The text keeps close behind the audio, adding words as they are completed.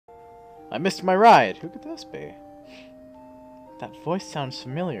I missed my ride. Who could this be? That voice sounds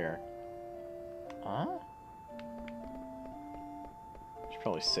familiar. Huh? Should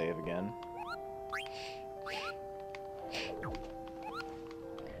probably save again.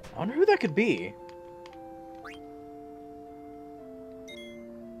 I wonder who that could be.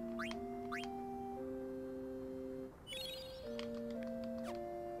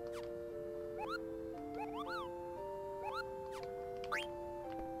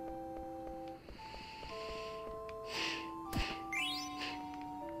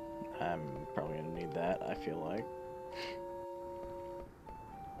 I'm probably gonna need that, I feel like.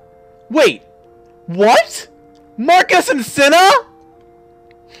 Wait! What? Marcus and Cinna?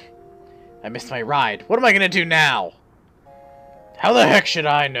 I missed my ride. What am I gonna do now? How the heck should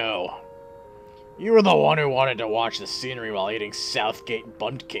I know? You were the one who wanted to watch the scenery while eating Southgate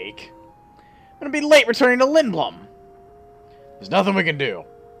Bunt Cake. I'm gonna be late returning to Lindblum. There's nothing we can do.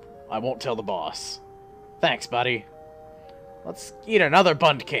 I won't tell the boss. Thanks, buddy. Let's eat another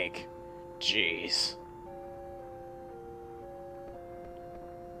Bunt Cake. Jeez.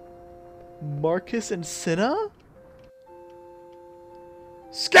 Marcus and Cinna?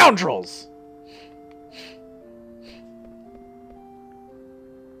 Scoundrels!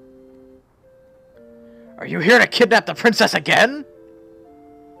 Are you here to kidnap the princess again?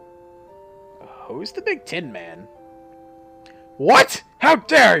 Who's the big tin man? What? How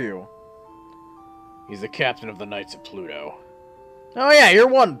dare you? He's the captain of the Knights of Pluto. Oh yeah, you're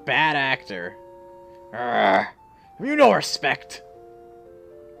one bad actor. Have you no respect?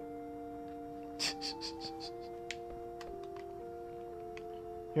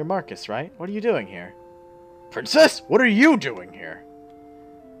 You're Marcus, right? What are you doing here? Princess? What are you doing here?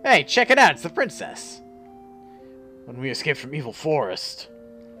 Hey, check it out, it's the princess. When we escaped from Evil Forest.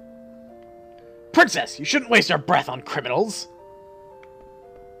 Princess, you shouldn't waste our breath on criminals.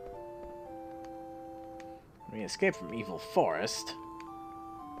 When we escaped from Evil Forest.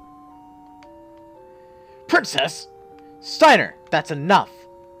 Princess! Steiner, that's enough.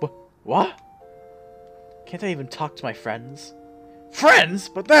 What? Can't I even talk to my friends? Friends?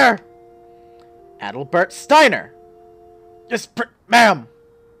 But they're... Adalbert Steiner! Yes, ma'am!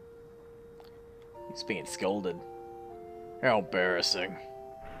 He's being scolded. How embarrassing.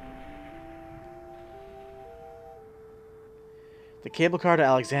 The cable car to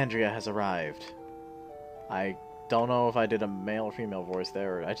Alexandria has arrived. I don't know if I did a male or female voice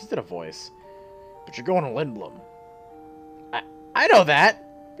there. I just did a voice. But you're going to Lindblum. I know that!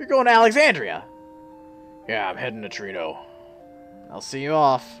 You're going to Alexandria. Yeah, I'm heading to Trino. I'll see you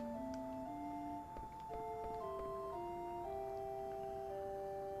off.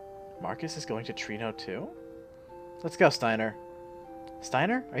 Marcus is going to Trino too? Let's go, Steiner.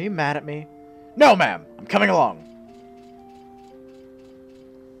 Steiner? Are you mad at me? No, ma'am! I'm coming along!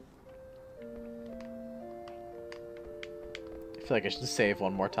 I feel like I should save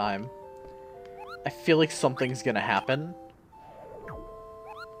one more time. I feel like something's gonna happen.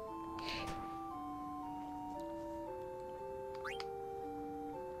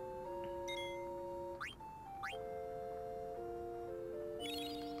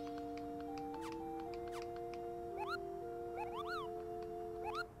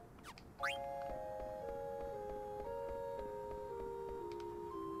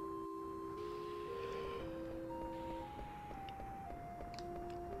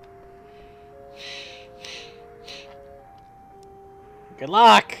 Good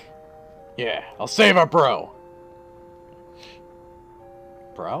luck! Yeah, I'll save our bro.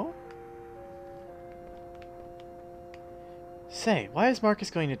 Bro? Say, why is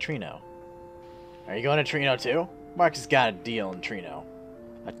Marcus going to Trino? Are you going to Trino too? Marcus got a deal in Trino.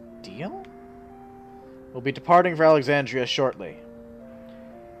 A deal? We'll be departing for Alexandria shortly.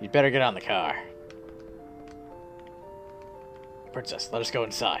 You'd better get on the car. Princess, let us go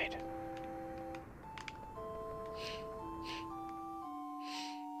inside.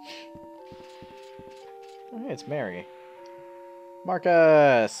 Oh, hey, it's Mary.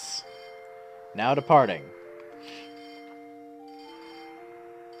 Marcus! Now departing.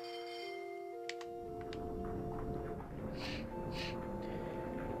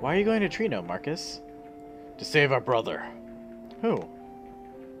 Why are you going to Trino, Marcus? To save our brother. Who?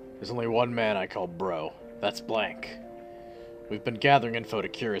 There's only one man I call bro. That's Blank. We've been gathering info to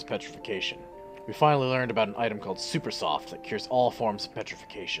cure his petrification. We finally learned about an item called Supersoft that cures all forms of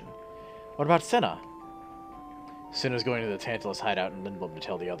petrification. What about Cinna? Cinna's going to the Tantalus hideout in Lindblum to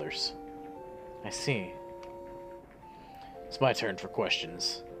tell the others. I see. It's my turn for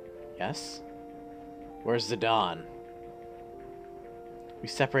questions. Yes? Where's Zidane? We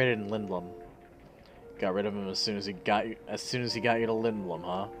separated in Lindblum. Got rid of him as soon as he got you to Lindblum,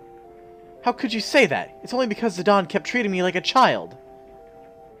 huh? How could you say that? It's only because Zidane kept treating me like a child.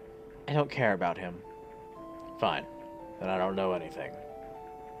 I don't care about him. Fine. Then I don't know anything.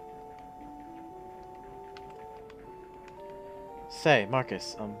 Say,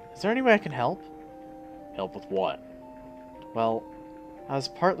 Marcus, is there any way I can help? Help with what? Well, I was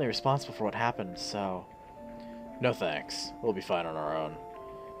partly responsible for what happened, so... No thanks. We'll be fine on our own.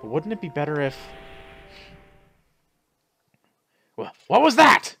 But wouldn't it be better if... What was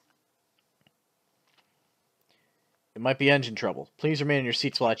that? It might be engine trouble. Please remain in your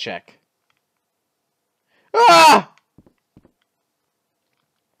seats while I check. Ah!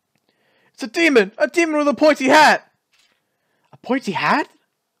 It's a demon! A demon with a pointy hat! A pointy hat?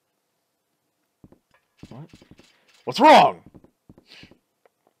 What? What's wrong?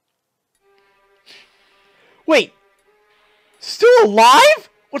 Wait! Still alive?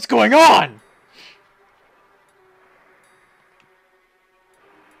 What's going on?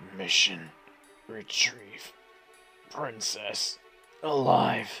 Mission. Retrieve. Princess.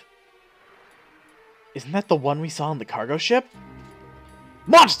 Alive. Isn't that the one we saw on the cargo ship?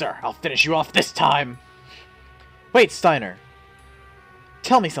 Monster! I'll finish you off this time! Wait, Steiner.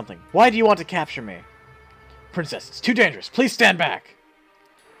 Tell me something. Why do you want to capture me? Princess, it's too dangerous. Please stand back.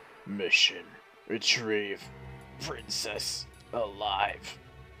 Mission. Retrieve. Princess. Alive.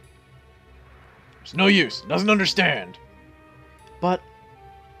 It's no use. Doesn't understand. But...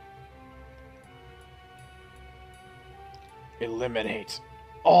 eliminate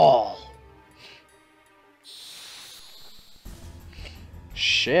all.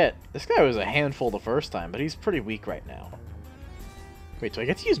 Shit. This guy was a handful the first time, but he's pretty weak right now. Wait, do I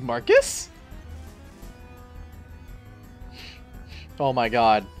get to use Marcus? Oh my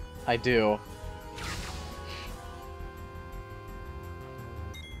god. I do.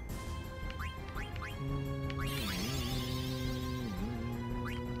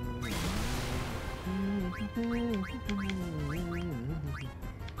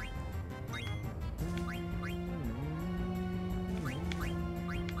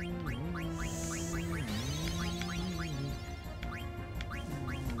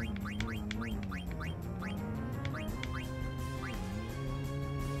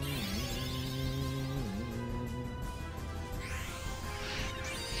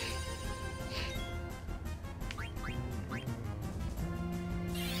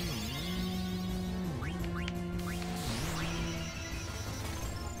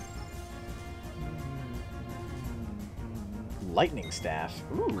 Lightning staff.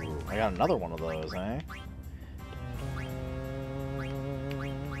 Ooh, I got another one of those, eh?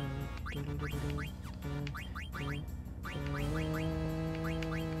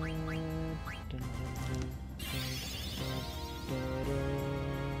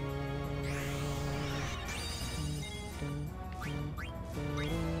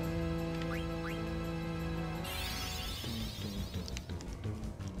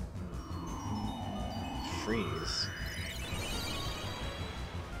 Freeze.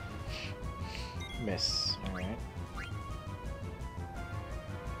 Miss. Alright.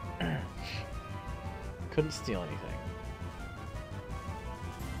 Couldn't steal anything.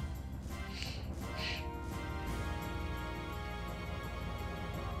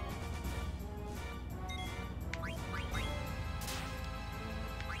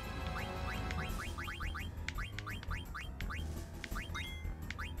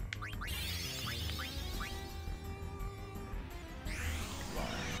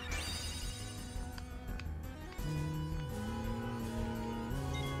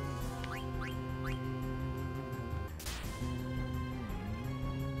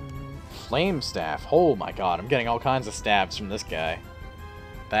 Flame staff. Oh my god, I'm getting all kinds of stabs from this guy.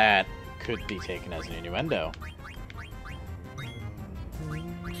 That could be taken as an innuendo.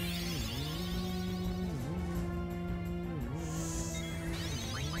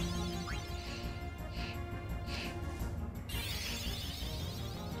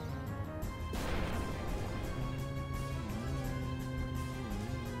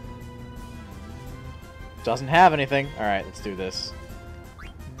 Doesn't have anything. Alright, let's do this.